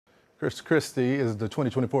Chris Christie is the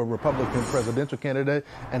 2024 Republican presidential candidate,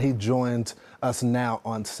 and he joins us now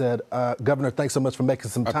on set. Governor, thanks so much for making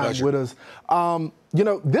some time with us.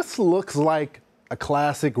 This looks like a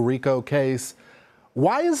classic RICO case.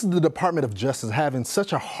 Why is the Department of Justice having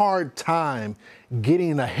such a hard time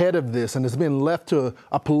getting ahead of this, and it's been left to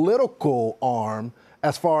a political arm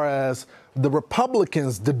as far as the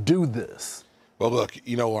Republicans to do this? Well, look,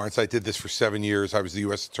 Lawrence, I did this for 7 years. I was the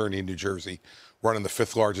U.S. Attorney in New Jersey, running the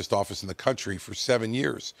 5th largest office in the country for 7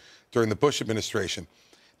 years during the Bush administration.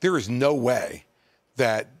 There is no way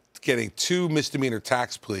that getting 2 misdemeanor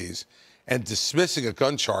tax pleas and dismissing a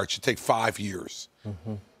gun charge should take 5 years.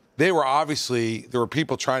 Mm-hmm. There were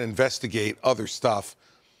people trying to investigate other stuff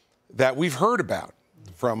that we've heard about,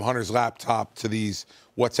 from Hunter's laptop to these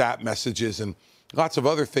WhatsApp messages and lots of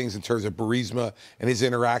other things in terms of Burisma and his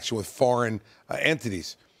interaction with foreign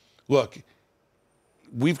entities. Look,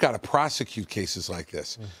 we've got to prosecute cases like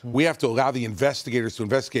this. Mm-hmm. We have to allow the investigators to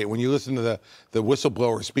investigate. When you listen to the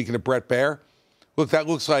whistleblower speaking to Brett Baer, look, that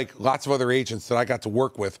looks like lots of other agents that I got to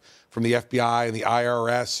work with from the FBI and the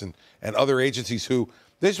IRS and other agencies who,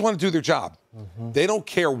 they just want to do their job. Mm-hmm. They don't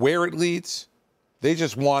care where it leads. They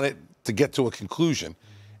just want it to get to a conclusion.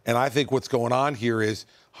 Mm-hmm. And I think what's going on here is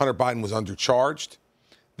Hunter Biden was undercharged.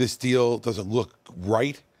 This deal doesn't look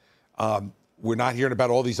right. We're not hearing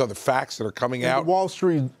about all these other facts that are coming out. The Wall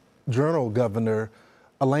Street Journal, Governor,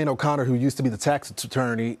 Elaine O'Connor, who used to be the tax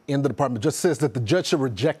attorney in the department, just says that the judge should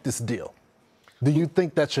reject this deal. Do you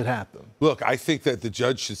think that should happen? Look, I think that the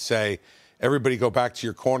judge should say, everybody go back to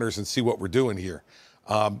your corners and see what we're doing here.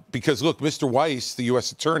 Because, look, Mr. Weiss, the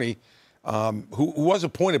U.S. attorney, who was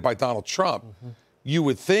appointed by Donald Trump, you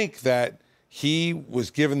would think that he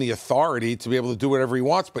was given the authority to be able to do whatever he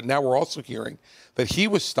wants. But now we're also hearing that he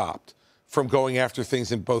was stopped from going after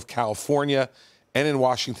things in both California and in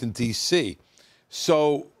Washington, D.C.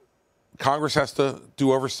 So Congress has to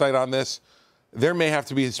do oversight on this. There may have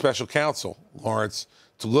to be a special counsel, Lawrence,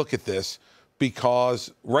 to look at this,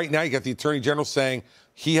 because right now you got the Attorney General saying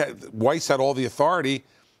Weiss had all the authority,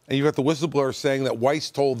 and you got the whistleblower saying that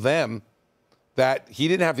Weiss told them that he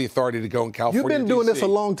didn't have the authority to go in California. You've been doing this a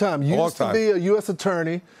long time. You used to be a U.S.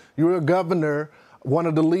 attorney. You were a governor, one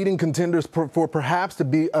of the leading contenders for perhaps to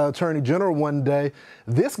be Attorney General one day.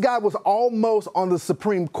 This guy was almost on the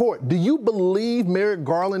Supreme Court. Do you believe Merrick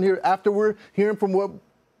Garland here, after we're hearing from what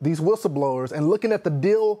these whistleblowers and looking at the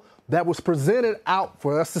deal that was presented out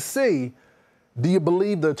for us to see, do you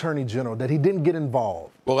believe the Attorney General that he didn't get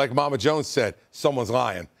involved? Well, like Mama Jones said, someone's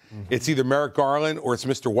lying. Mm-hmm. It's either Merrick Garland or it's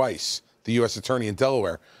Mr. Weiss, the U.S. attorney in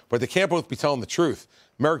Delaware. But they can't both be telling the truth.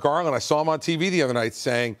 Merrick Garland, I saw him on TV the other night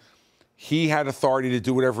saying he had authority to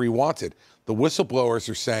do whatever he wanted. The whistleblowers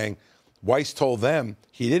are saying Weiss told them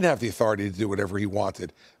he didn't have the authority to do whatever he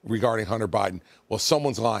wanted regarding Hunter Biden. Well,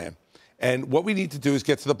 someone's lying. And what we need to do is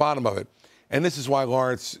get to the bottom of it. And this is why,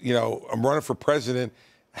 Lawrence, I'm running for president,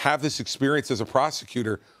 have this experience as a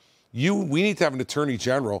prosecutor. We need to have an attorney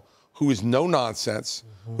general who is no nonsense,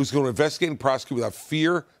 who's going to investigate and prosecute without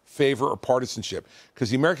fear, favor, or partisanship.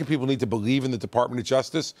 Because the American people need to believe in the Department of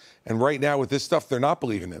Justice. And right now with this stuff, they're not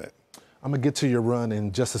believing in it. I'm going to get to your run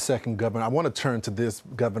in just a second, Governor. I want to turn to this,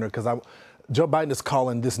 Governor, because Joe Biden is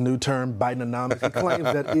calling this new term Bidenomics. He claims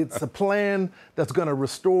that it's a plan that's going to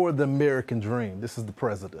restore the American dream. This is the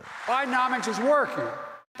president. Bidenomics is working.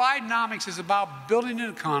 Bidenomics is about building an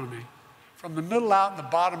economy from the middle out and the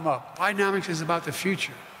bottom up. Bidenomics is about the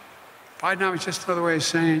future. Bidenomics is just another way of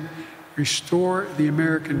saying restore the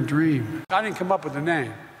American dream. I didn't come up with the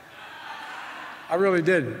name. I really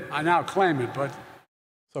didn't. I now claim it, but...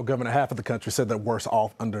 So, Governor, half of the country said they're worse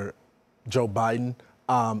off under Joe Biden.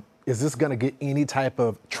 Is this going to get any type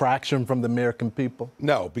of traction from the American people?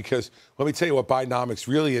 No, because let me tell you what Bidenomics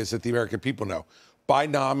really is that the American people know.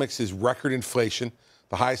 Bidenomics is record inflation,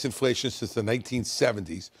 the highest inflation since the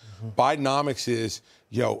 1970s. Bidenomics is,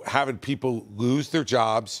 having people lose their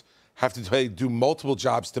jobs, have to do multiple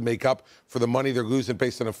jobs to make up for the money they're losing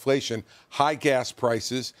based on inflation, high gas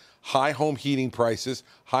prices, high home heating prices,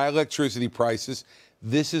 high electricity prices.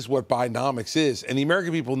 This is what Bidenomics is. And the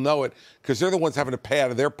American people know it because they're the ones having to pay out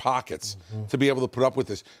of their pockets to be able to put up with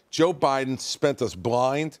this. Joe Biden spent us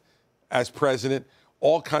blind as president,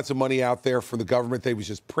 all kinds of money out there for the government they was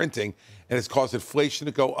just printing, and it's caused inflation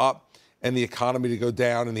to go up and the economy to go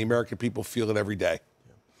down, and the American people feel it every day.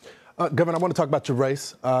 Governor, I want to talk about your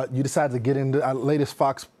race. You decided to get into latest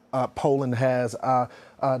Fox polling has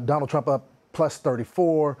Donald Trump up plus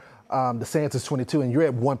 34, DeSantis 22, and you're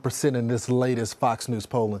at 1% in this latest Fox News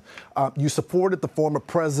polling. You supported the former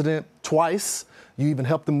president twice. You even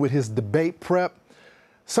helped him with his debate prep.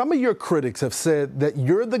 Some of your critics have said that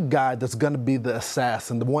you're the guy that's going to be the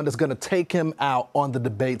assassin, the one that's going to take him out on the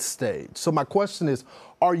debate stage. So my question is,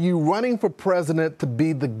 are you running for president to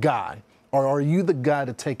be the guy, or are you the guy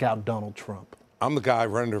to take out Donald Trump? I'm the guy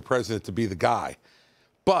running for president to be the guy.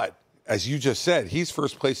 But as you just said, he's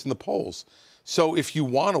first place in the polls. So if you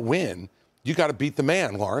want to win, you got to beat the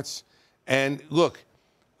man, Lawrence. And look,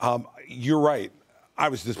 you're right. I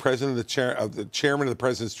was the president of the chairman of the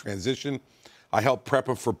president's transition. I helped prep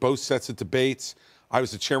him for both sets of debates. I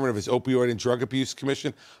was the chairman of his opioid and drug abuse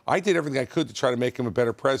commission. I did everything I could to try to make him a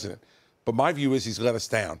better president. But my view is he's let us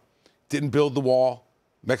down. Didn't build the wall.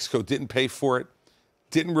 Mexico didn't pay for it.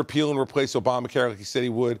 Didn't repeal and replace Obamacare like he said he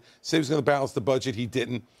would. Said he was going to balance the budget. He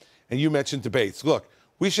didn't. And you mentioned debates. Look,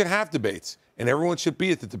 we should have debates, and everyone should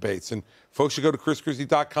be at the debates. And folks should go to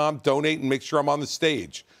chrischristie.com, donate, and make sure I'm on the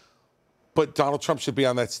stage. But Donald Trump should be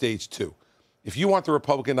on that stage, too. If you want the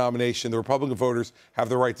Republican nomination, the Republican voters have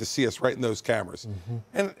the right to see us right in those cameras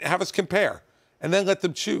and have us compare, and then let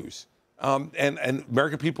them choose. And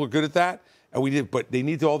American people are good at that, and we did, but they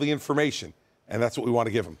need all the information, and that's what we want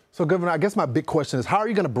to give them. So, Governor, I guess my big question is, how are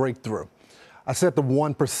you going to break through? I said the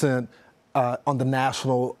 1% on the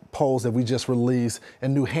national polls that we just released.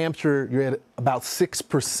 In New Hampshire, you're at about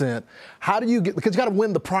 6%. How do you get, because you got to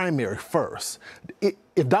win the primary first.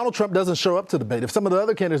 If Donald Trump doesn't show up to debate, if some of the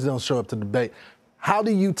other candidates don't show up to debate, how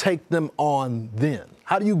do you take them on then?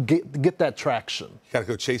 How do you get that traction? You got to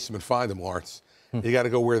go chase them and find them, Lawrence. You got to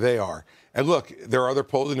go where they are. And look, there are other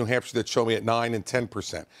polls in New Hampshire that show me at 9 and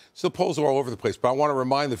 10%. So the polls are all over the place. But I want to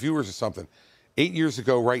remind the viewers of something. 8 years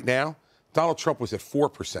ago right now, Donald Trump was at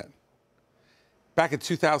 4%. Back in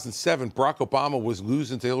 2007, Barack Obama was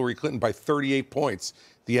losing to Hillary Clinton by 38 points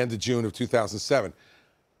at the end of June of 2007.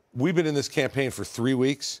 We've been in this campaign for 3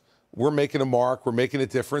 weeks. We're making a mark. We're making a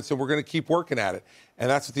difference, and we're going to keep working at it. And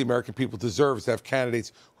that's what the American people deserve, is to have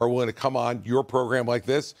candidates who are willing to come on your program like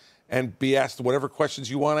this and be asked whatever questions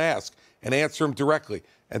you want to ask and answer them directly.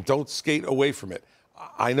 And don't skate away from it.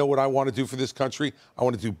 I know what I want to do for this country. I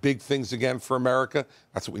want to do big things again for America.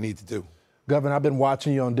 That's what we need to do. Governor, I've been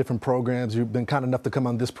watching you on different programs. You've been kind enough to come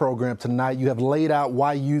on this program tonight. You have laid out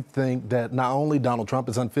why you think that not only Donald Trump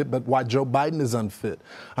is unfit, but why Joe Biden is unfit.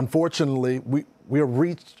 Unfortunately, we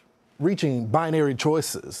are reaching binary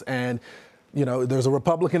choices. And, you know, there's a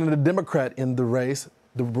Republican and a Democrat in the race.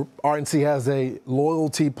 The RNC has a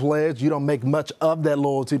loyalty pledge. You don't make much of that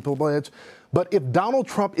loyalty pledge. But if Donald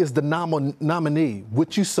Trump is the nominee,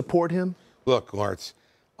 would you support him? Look, Lawrence,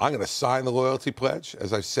 I'm going to sign the loyalty pledge,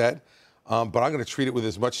 as I've said. But I'm going to treat it with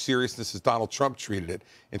as much seriousness as Donald Trump treated it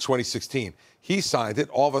in 2016. He signed it.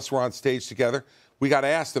 All of us were on stage together. We got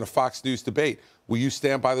asked in a Fox News debate, will you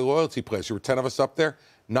stand by the loyalty pledge? There were 10 of us up there.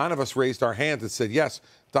 9 of us raised our hands and said, yes.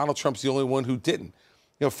 Donald Trump's the only one who didn't.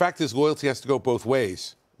 You know, fact is, loyalty has to go both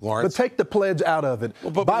ways, Lawrence. But take the pledge out of it.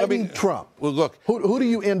 Well, Biden, Trump. Well, look. Who do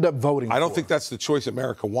you end up voting for? I don't think that's the choice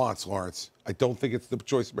America wants, Lawrence. I don't think it's the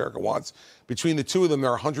choice America wants. Between the two of them,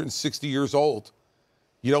 they're 160 years old.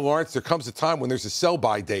 You know, Lawrence, there comes a time when there's a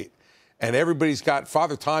sell-by date, and everybody's got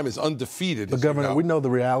Father Time is undefeated. But, Governor, we know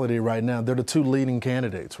the reality right now. They're the two leading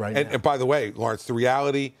candidates right now. And by the way, Lawrence, the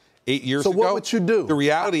reality 8 years ago. So what would you do? The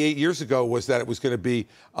reality 8 years ago was that it was going to be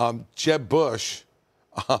Jeb Bush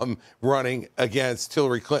running against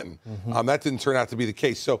Hillary Clinton. That didn't turn out to be the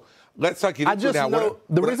case. So let's not get into it now.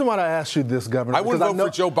 The reason why I asked you this, Governor, I wouldn't vote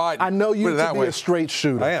for Joe Biden. I know you to be a straight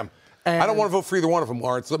shooter. I am. I don't want to vote for either one of them,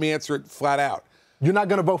 Lawrence. Let me answer it flat out. You're not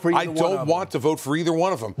going to vote for either one of them? I don't want to vote for either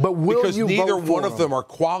one of them. But because neither one of them are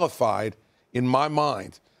qualified, in my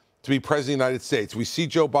mind, to be president of the United States. We see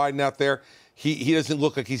Joe Biden out there. He doesn't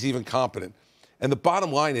look like he's even competent. And the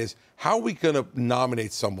bottom line is, how are we going to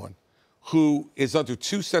nominate someone who is under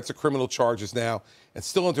 2 sets of criminal charges now and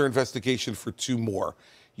still under investigation for 2 more?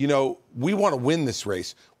 You know, we want to win this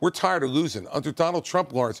race. We're tired of losing. Under Donald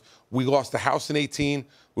Trump, Lawrence, we lost the House in 18,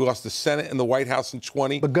 we lost the Senate and the White House in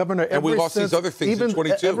 20, but Governor, and we lost these other things in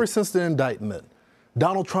 22. Ever since the indictment,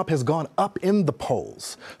 Donald Trump has gone up in the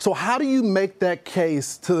polls. So how do you make that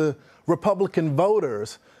case to Republican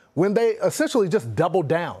voters when they essentially just double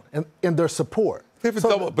down in their support? They haven't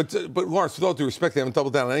doubled, but Lawrence, with all due respect, they haven't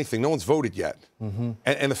doubled down on anything. No one's voted yet.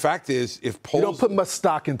 And the fact is, if polls... You don't put much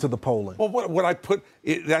stock into the polling. Well, what I put,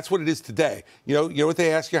 that's what it is today. You know what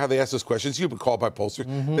they ask you, how they ask those questions? You've been called by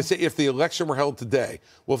pollsters. They say, if the election were held today,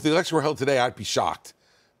 well, if the election were held today, I'd be shocked.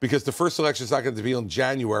 Because the first election is not going to be in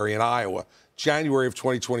January in Iowa, January of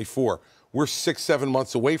 2024. We're 6-7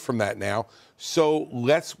 months away from that now. So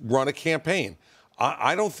let's run a campaign.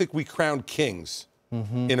 I don't think we crown kings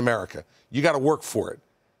in America. You got to work for it.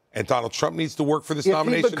 And Donald Trump needs to work for this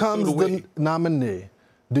nomination. If he becomes the nominee,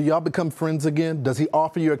 Do y'all become friends again? Does he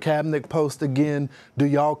offer you a cabinet post again? Do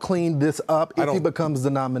y'all clean this up if he becomes the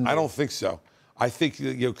nominee? I don't think so. I think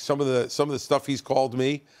some of the stuff he's called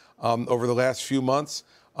me over the last few months,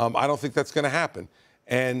 I don't think that's going to happen,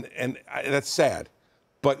 and that's sad,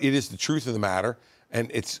 but it is the truth of the matter, and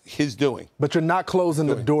it's his doing. But you're not closing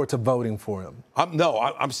the door to voting for him.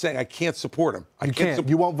 I'm saying I can't support him. You can't.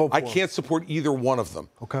 You won't vote for him. I can't support either one of them.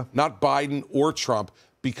 Okay. Not Biden or Trump,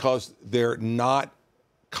 because they're not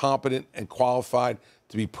competent and qualified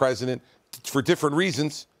to be president for different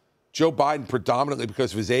reasons. Joe Biden predominantly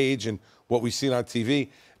because of his age and what we've seen on TV,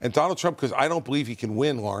 and Donald Trump because I don't believe he can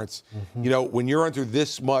win, Lawrence. Mm-hmm. When you're under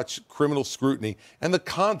this much criminal scrutiny, and the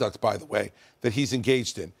conduct, by the way, that he's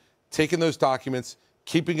engaged in, taking those documents,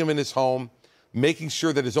 keeping them in his home, making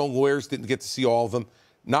sure that his own lawyers didn't get to see all of them,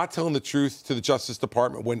 not telling the truth to the Justice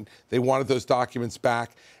Department when they wanted those documents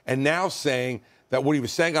back, and now saying that what he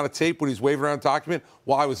was saying on a tape when he was waving around a document,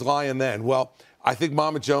 well, I was lying then. Well, I think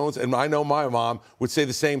Mama Jones, and I know my mom, would say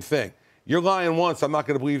the same thing. You're lying once, I'm not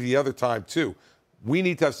going to believe you the other time, too. We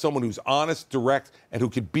need to have someone who's honest, direct, and who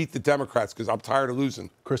can beat the Democrats, because I'm tired of losing.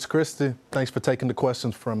 Chris Christie, thanks for taking the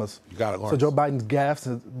questions from us. You got it, Lawrence. So Joe Biden's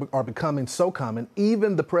gaffes are becoming so common,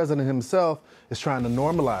 even the president himself is trying to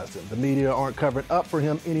normalize them. The media aren't covering up for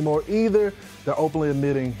him anymore either. They're openly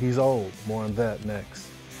admitting he's old. More on that next.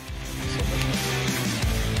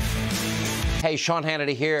 Hey, Sean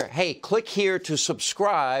Hannity here. Hey, click here to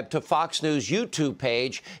subscribe to Fox News YouTube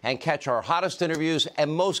page and catch our hottest interviews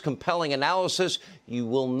and most compelling analysis. You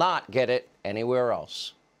will not get it anywhere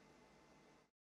else.